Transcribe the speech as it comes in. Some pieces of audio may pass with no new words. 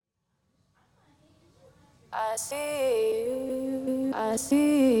I see, I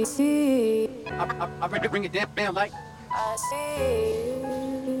see. I bring it down like. I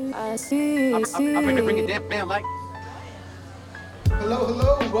see, I see. I bring it down like.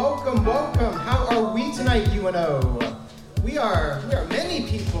 Hello, welcome. How are we tonight, UNO? We are many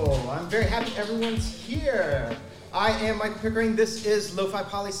people. I'm very happy everyone's here. I am Michael Pickering. This is Lo-Fi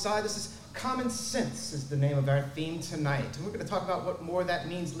Poli-Sci. This is Common Sense is the name of our theme tonight. And we're going to talk about what more that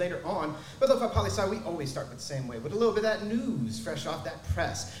means later on. But Lo-Fi Poli-Sci, we always start with the same way, with a little bit of that news fresh off that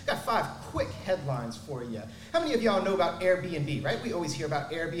press. Got 5 quick headlines for you. How many of y'all know about Airbnb, right? We always hear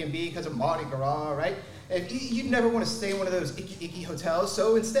about Airbnb because of Mardi Gras, right? You'd never want to stay in one of those icky hotels,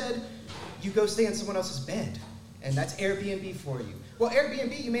 so instead, you go stay in someone else's bed. And that's Airbnb for you. Well,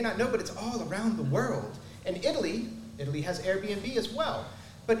 Airbnb, you may not know, but it's all around the world. And Italy has Airbnb as well.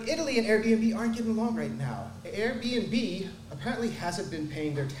 But Italy and Airbnb aren't getting along right now. Airbnb apparently hasn't been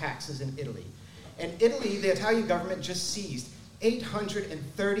paying their taxes in Italy. And Italy, the Italian government just seized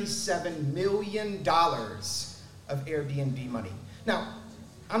 $837 million of Airbnb money. Now,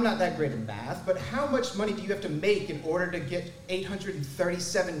 I'm not that great at math, but how much money do you have to make in order to get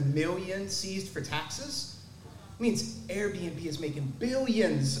 $837 million seized for taxes? It means Airbnb is making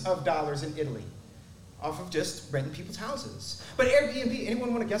billions of dollars in Italy off of just renting people's houses. But Airbnb, anyone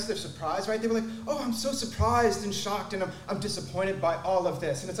want to guess their surprise, right? They were like, oh, I'm so surprised and shocked and I'm disappointed by all of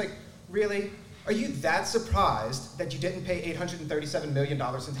this. And it's like, really? Are you that surprised that you didn't pay $837 million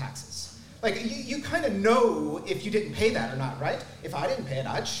in taxes? Like, you kind of know if you didn't pay that or not, right? If I didn't pay it,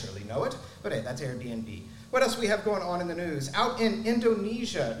 I'd surely know it. But hey, that's Airbnb. What else we have going on in the news? Out in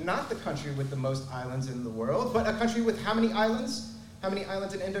Indonesia, not the country with the most islands in the world, but a country with how many islands? How many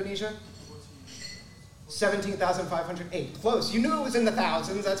islands in Indonesia? 17,508. Close. You knew it was in the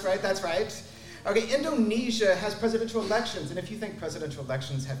thousands. That's right. Okay, Indonesia has presidential elections, and if you think presidential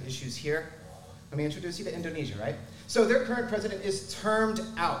elections have issues here, let me introduce you to Indonesia, right? So their current president is termed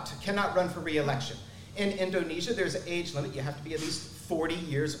out, cannot run for re-election. In Indonesia, there's an age limit. You have to be at least 40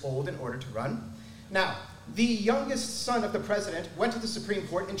 years old in order to run. Now, the youngest son of the president went to the Supreme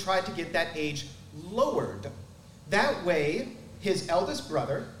Court and tried to get that age lowered. That way, his eldest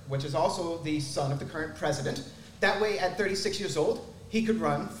brother, which is also the son of the current president, that way at 36 years old, he could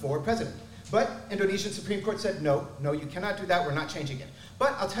run for president. But Indonesian Supreme Court said, no, you cannot do that, we're not changing it.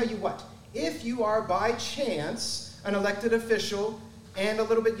 But I'll tell you what, if you are by chance an elected official and a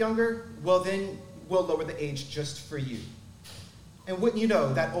little bit younger, well then we'll lower the age just for you. And wouldn't you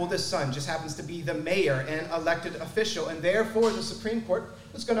know, that oldest son just happens to be the mayor and elected official, and therefore the Supreme Court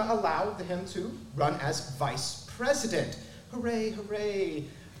was going to allow him to run as vice president. Hooray.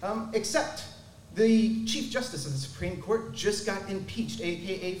 Except the Chief Justice of the Supreme Court just got impeached,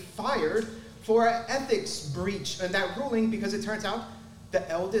 aka fired, for an ethics breach in that ruling because it turns out the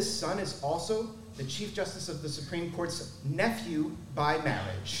eldest son is also the Chief Justice of the Supreme Court's nephew by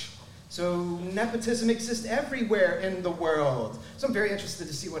marriage. So nepotism exists everywhere in the world. So I'm very interested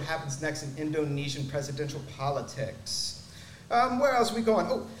to see what happens next in Indonesian presidential politics. Where else are we going?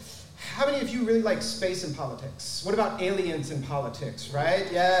 Oh, how many of you really like space in politics? What about aliens in politics, right?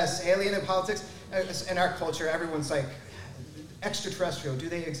 Yes, alien in politics. In our culture, everyone's like, extraterrestrial, do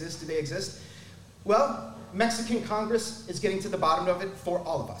they exist? Well, Mexican Congress is getting to the bottom of it for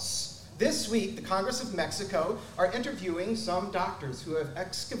all of us. This week, the Congress of Mexico are interviewing some doctors who have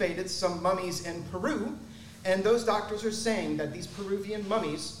excavated some mummies in Peru, and those doctors are saying that these Peruvian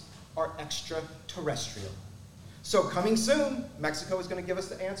mummies are extraterrestrial. So coming soon, Mexico is going to give us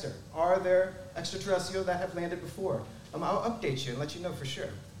the answer. Are there extraterrestrial that have landed before? I'll update you and let you know for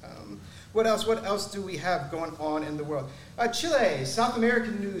sure. What else do we have going on in the world? Chile, South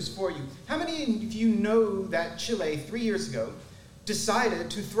American news for you. How many of you know that Chile, 3 years ago,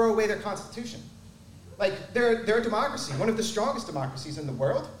 decided to throw away their constitution? Like, they're a democracy, one of the strongest democracies in the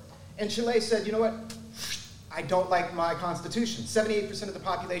world. And Chile said, you know what? I don't like my constitution. 78% of the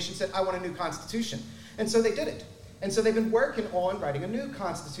population said, I want a new constitution. And so they did it. And so they've been working on writing a new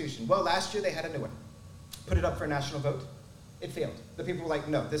constitution. Well, last year they had a new one. Put it up for a national vote. It failed. The people were like,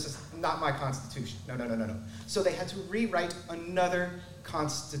 no, this is not my constitution. No. So they had to rewrite another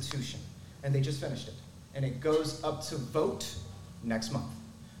constitution. And they just finished it. And it goes up to vote next month.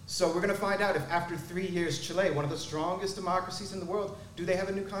 So we're going to find out if after 3 years, Chile, one of the strongest democracies in the world, do they have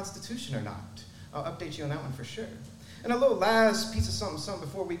a new constitution or not? I'll update you on that one for sure. And a little last piece of something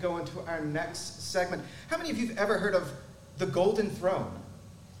before we go into our next segment. How many of you have ever heard of the Golden Throne?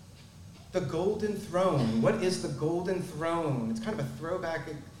 The Golden Throne. What is the Golden Throne? It's kind of a throwback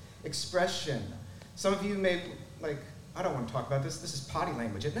expression. Some of you may, I don't want to talk about this. This is potty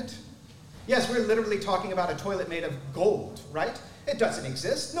language, isn't it? Yes, we're literally talking about a toilet made of gold, right? It doesn't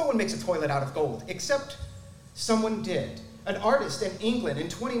exist. No one makes a toilet out of gold, except Someone did. An artist in England in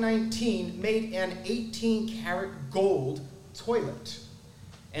 2019 made an 18-karat gold toilet.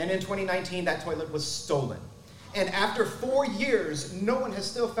 And in 2019, that toilet was stolen. And after 4 years, no one has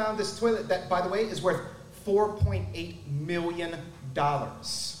still found this toilet that, by the way, is worth $4.8 million.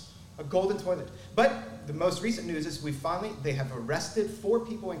 A golden toilet. But the most recent news is they have arrested 4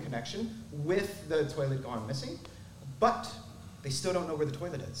 people in connection with the toilet gone missing, but they still don't know where the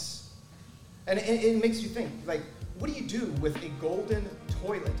toilet is. And it makes you think, like, what do you do with a golden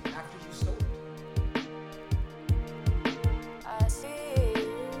toilet after you stole it? I see.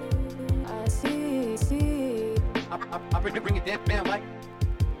 I bring it damn like.